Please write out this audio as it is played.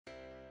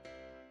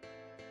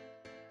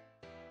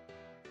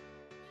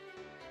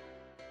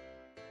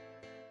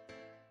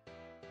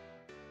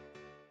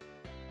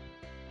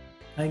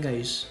Hi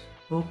guys,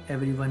 hope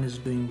everyone is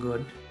doing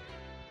good.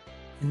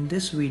 In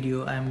this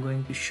video I am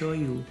going to show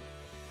you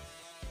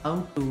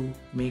how to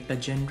make a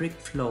generic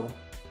flow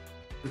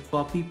to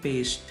copy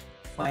paste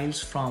files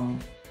from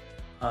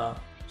a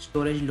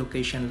storage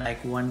location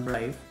like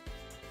OneDrive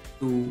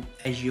to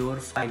Azure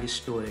File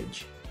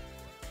Storage.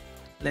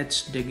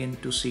 Let's dig in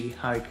to see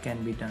how it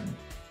can be done.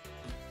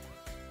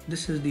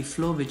 This is the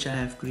flow which I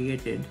have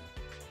created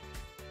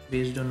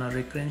based on a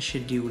recurrent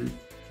schedule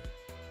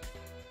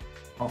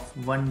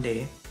of 1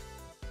 day.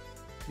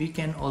 We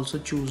can also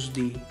choose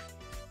the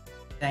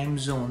time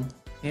zone.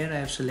 Here I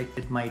have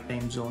selected my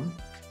time zone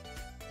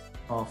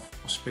of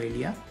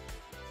Australia.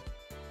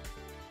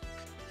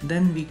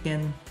 Then we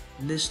can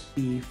list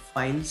the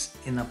files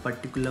in a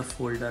particular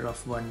folder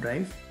of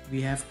OneDrive.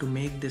 We have to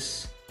make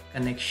this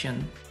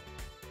connection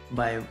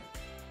by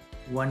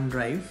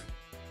OneDrive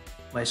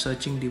by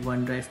searching the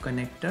OneDrive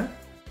connector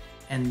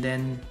and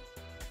then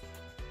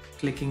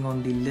clicking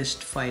on the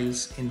list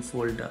files in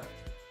folder.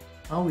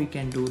 How we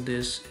can do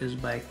this is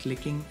by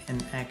clicking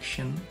an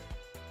action,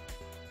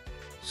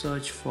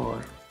 search for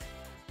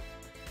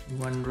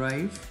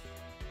OneDrive,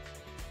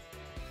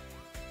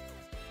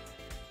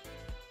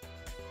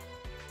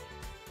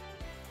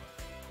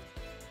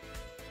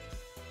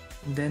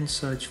 then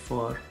search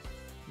for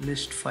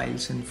list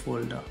files in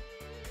folder.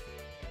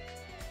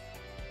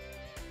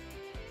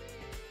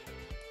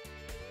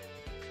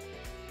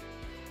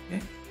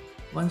 Okay.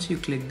 Once you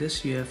click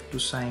this, you have to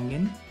sign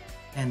in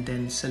and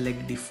then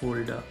select the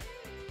folder.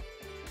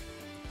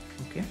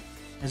 Okay,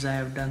 as I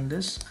have done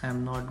this, I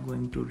am not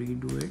going to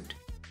redo it.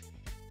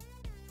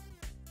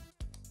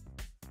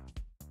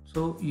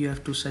 So you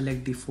have to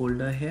select the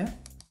folder here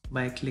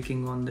by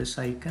clicking on this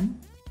icon,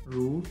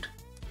 root,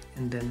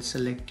 and then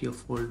select your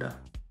folder.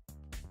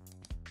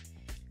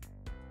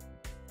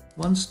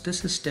 Once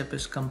this step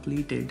is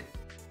completed,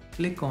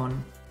 click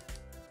on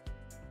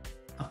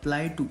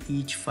apply to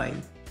each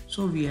file.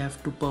 So we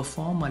have to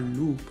perform a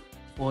loop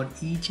for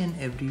each and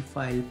every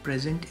file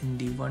present in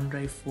the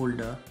OneDrive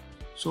folder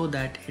so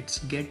that it's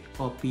get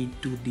copied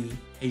to the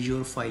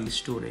Azure File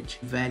Storage.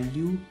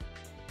 Value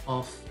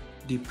of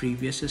the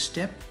previous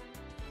step,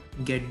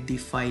 get the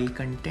file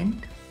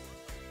content.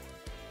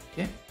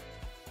 Okay,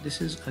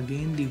 this is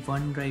again the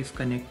OneDrive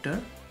connector,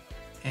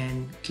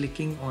 and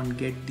clicking on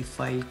get the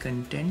file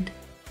content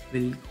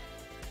will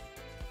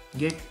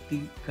get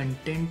the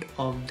content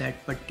of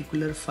that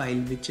particular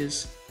file which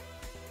is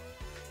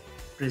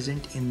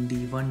present in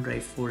the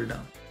OneDrive folder.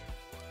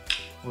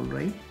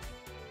 Alright,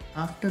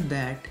 after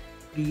that,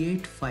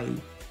 create file.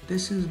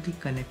 This is the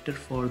connector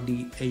for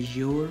the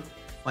Azure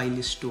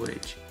File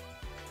Storage.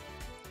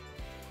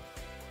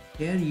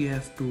 Here you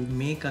have to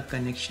make a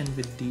connection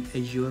with the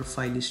Azure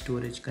File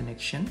Storage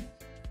connection.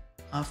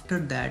 After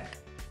that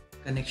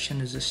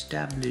connection is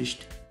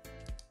established,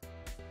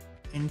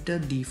 enter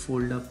the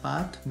folder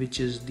path, which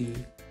is the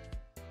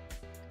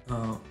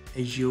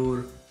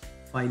Azure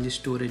File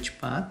Storage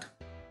path,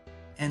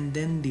 and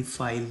then the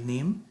file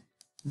name.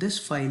 This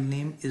file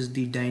name is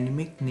the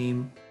dynamic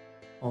name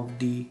of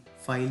the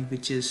file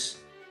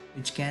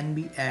which can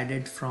be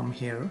added from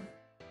here,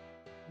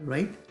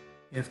 right?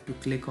 You have to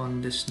click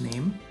on this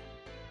name.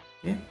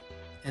 Okay,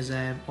 as I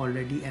have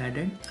already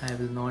added, I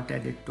will not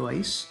add it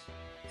twice,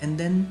 and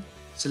then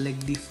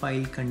select the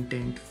file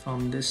content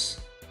from this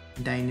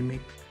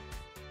dynamic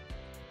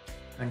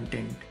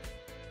content.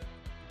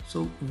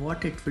 So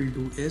what it will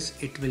do is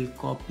it will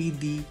copy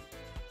the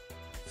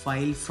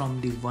file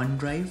from the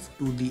OneDrive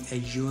to the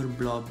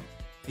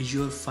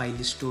Azure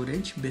File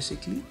Storage,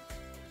 basically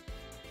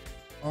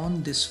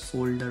on this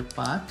folder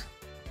path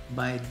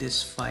by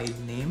this file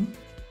name,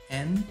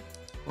 and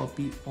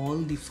copy all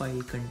the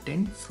file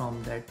content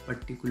from that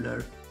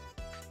particular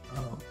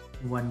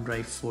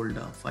OneDrive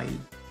folder file.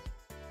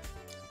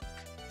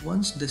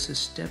 Once this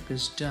step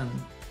is done,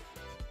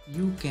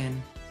 you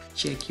can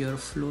check your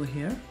flow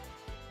here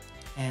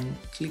and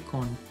click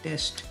on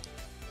test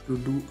to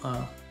do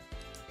a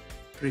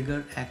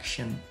trigger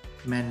action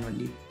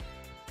manually.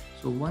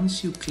 So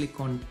once you click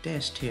on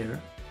test here,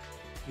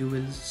 you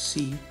will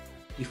see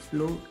the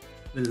flow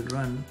will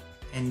run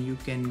and you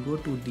can go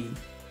to the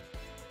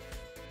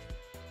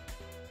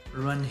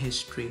run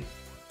history.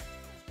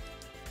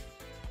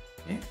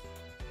 Okay,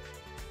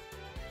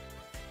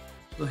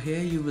 so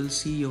here you will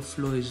see your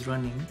flow is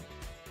running,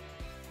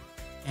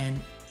 and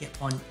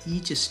on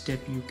each step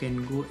you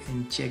can go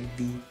and check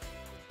the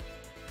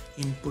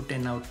input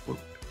and output.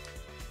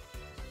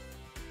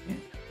 Okay,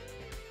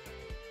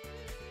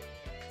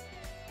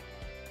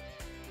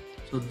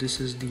 so this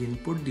is the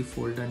input, the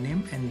folder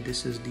name, and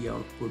this is the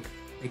output,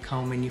 like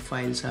how many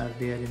files are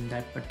there in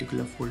that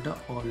particular folder,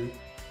 all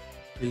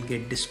will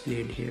get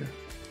displayed here.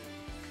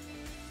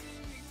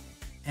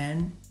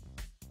 And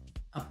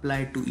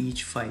apply to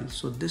each file.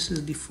 So this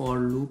is the for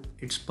loop,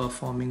 it's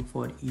performing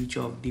for each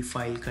of the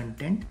file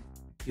content.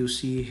 You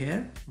see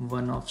here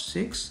 1 of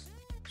 6.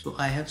 So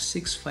I have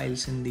 6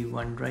 files in the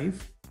OneDrive,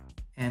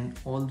 and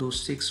all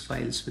those 6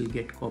 files will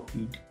get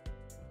copied.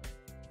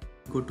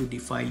 Go to the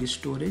file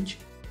storage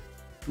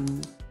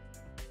to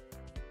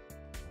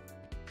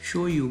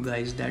show you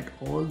guys that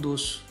all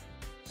those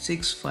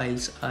 6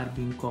 files are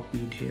being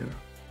copied here.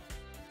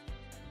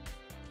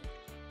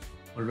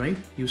 Alright,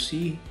 you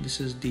see this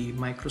is the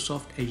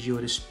Microsoft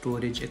Azure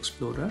Storage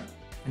Explorer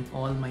and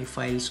all my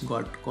files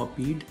got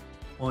copied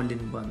all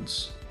in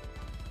once.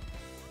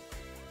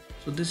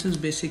 So this is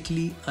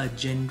basically a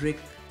generic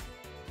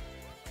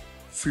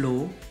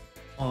flow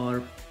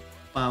or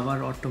Power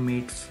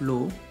Automate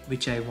flow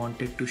which I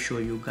wanted to show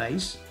you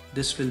guys.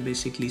 This will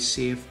basically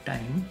save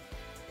time.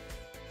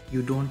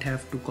 You don't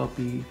have to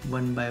copy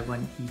one by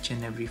one each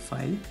and every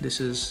file.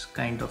 This is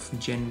kind of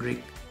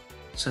generic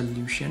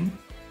solution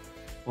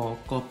for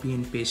copy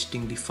and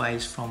pasting the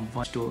files from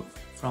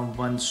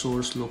one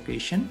source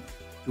location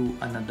to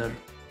another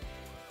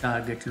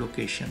target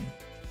location.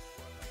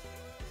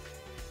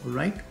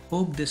 Alright,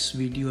 hope this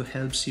video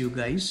helps you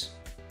guys.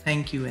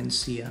 Thank you and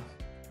see ya.